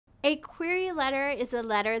A query letter is a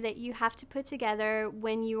letter that you have to put together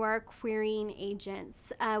when you are querying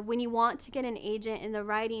agents. When you want to get an agent in the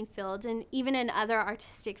writing field and even in other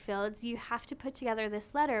artistic fields, you have to put together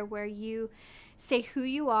this letter where you say who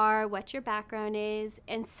you are, what your background is,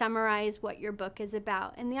 and summarize what your book is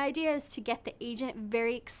about. And the idea is to get the agent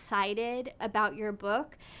very excited about your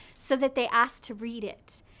book so that they ask to read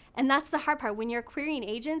it. And that's the hard part. When you're querying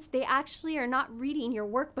agents, they actually are not reading your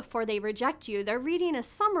work before they reject you. They're reading a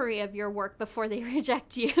summary of your work before they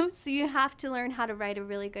reject you. So you have to learn how to write a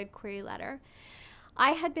really good query letter.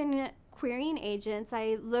 I had been querying agents.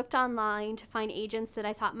 I looked online to find agents that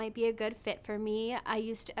I thought might be a good fit for me. I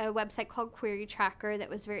used a website called Query Tracker that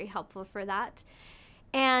was very helpful for that.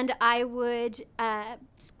 And I would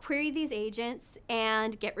query these agents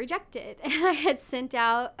and get rejected. And I had sent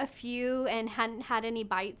out a few and hadn't had any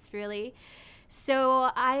bites, really. So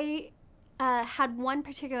I had one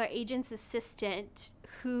particular agent's assistant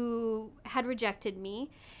who had rejected me.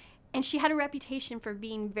 And she had a reputation for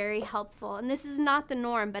being very helpful. And this is not the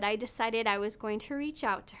norm, but I decided I was going to reach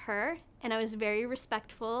out to her. And I was very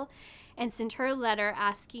respectful and sent her a letter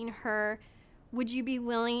asking her, would you be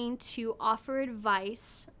willing to offer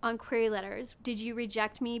advice on query letters? Did you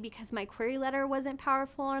reject me because my query letter wasn't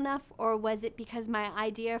powerful enough, or was it because my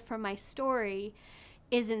idea for my story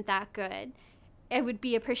isn't that good? I would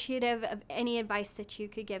be appreciative of any advice that you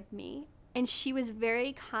could give me. And she was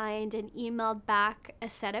very kind and emailed back a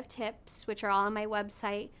set of tips, which are all on my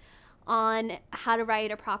website, on how to write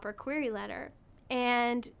a proper query letter.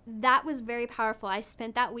 And that was very powerful. I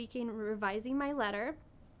spent that weekend revising my letter.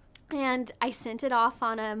 And I sent it off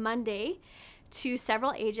on a Monday to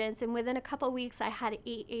several agents. And within a couple of weeks, I had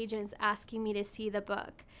 8 agents asking me to see the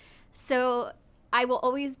book. So I will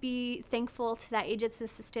always be thankful to that agent's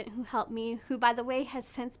assistant who helped me, who, by the way, has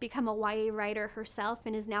since become a YA writer herself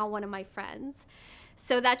and is now one of my friends.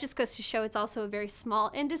 So that just goes to show it's also a very small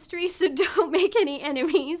industry, so don't make any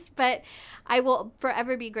enemies. But I will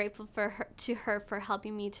forever be grateful to her for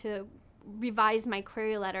helping me to revise my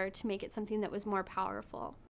query letter to make it something that was more powerful.